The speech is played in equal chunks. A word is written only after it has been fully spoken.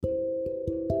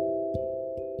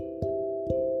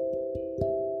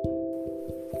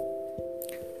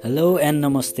Hello and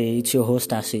namaste, it's your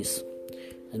host Ashish.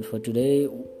 And for today,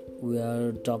 we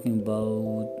are talking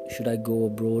about should I go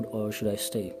abroad or should I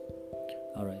stay?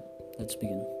 Alright, let's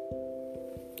begin.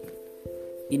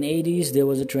 In 80s, there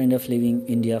was a trend of leaving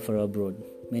India for abroad.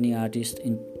 Many artists,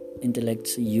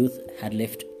 intellects, youth had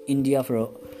left India for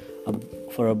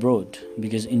abroad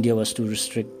because India was too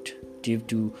restrictive,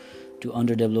 too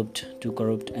underdeveloped, too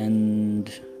corrupt,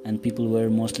 and people were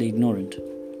mostly ignorant.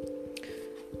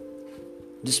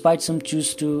 Despite some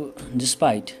choose to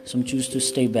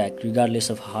stay back,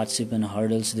 regardless of hardship and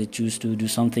hurdles. They choose to do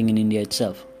something in India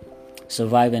itself,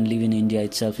 survive and live in India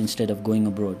itself instead of going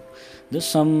abroad. Thus,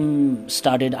 some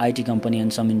started IT company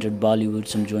and some entered Bollywood,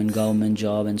 some joined government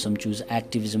job, and some choose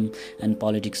activism and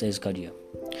politics as career.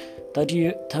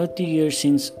 30 years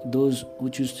since, those who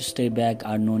choose to stay back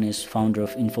are known as founder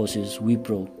of Infosys,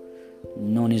 Wipro,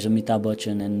 known as Amitabh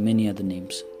Bachchan, and many other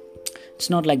names. It's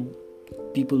not like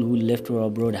people who left for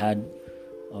abroad had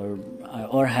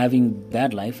or having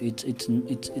bad life.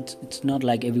 It's not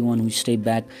like everyone who stayed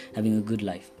back having a good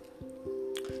life.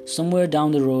 Somewhere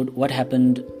down the road, what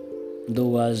happened though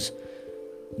was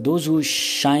those who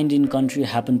shined in country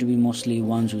happened to be mostly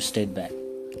ones who stayed back.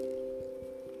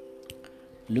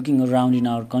 Looking around in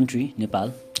our country,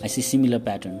 Nepal, I see similar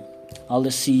pattern. All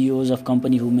the CEOs of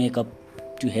company who make up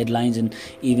to headlines and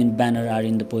even banner are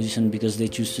in the position because they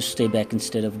choose to stay back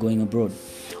instead of going abroad.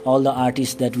 All the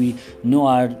artists that we know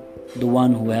are the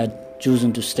one who had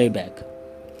chosen to stay back.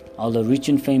 All the rich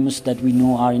and famous that we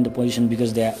know are in the position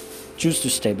because they choose to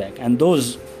stay back. And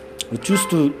those who choose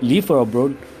to leave for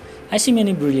abroad, I see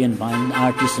many brilliant minds,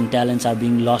 artists and talents are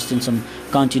being lost in some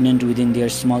continent within their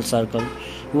small circle,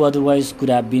 who otherwise could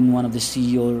have been one of the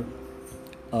CEO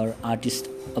or artists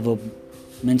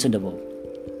mentioned above.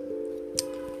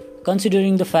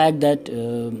 Considering the fact that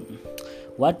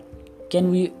what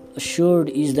can we assured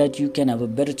is that you can have a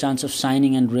better chance of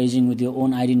shining and raising with your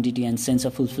own identity and sense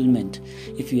of fulfillment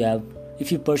if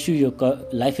you pursue your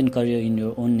life and career in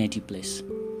your own native place.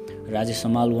 Rajesh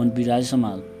Samal won't be Rajesh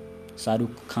Samal.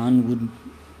 Shahrukh Khan would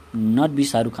not be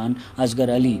Shahrukh Khan. Asghar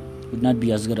Ali would not be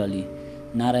Asghar Ali.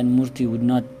 Narayan Murthy would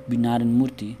not be Narayan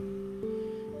Murthy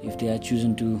if they had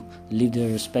chosen to leave their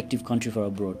respective country for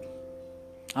abroad.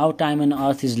 Our time on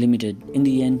earth is limited. In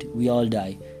the end, we all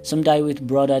die. Some die with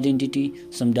broad identity,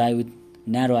 some die with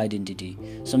narrow identity,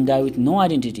 some die with no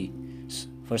identity.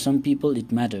 For some people,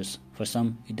 it matters. For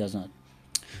some, it does not.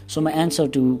 So my answer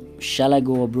to shall I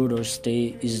go abroad or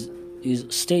stay is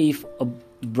stay if a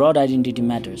broad identity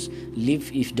matters.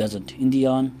 Live if doesn't. In the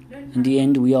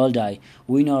end, we all die.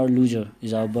 Win or loser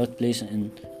is our birthplace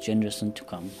and generation to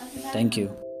come. Thank you.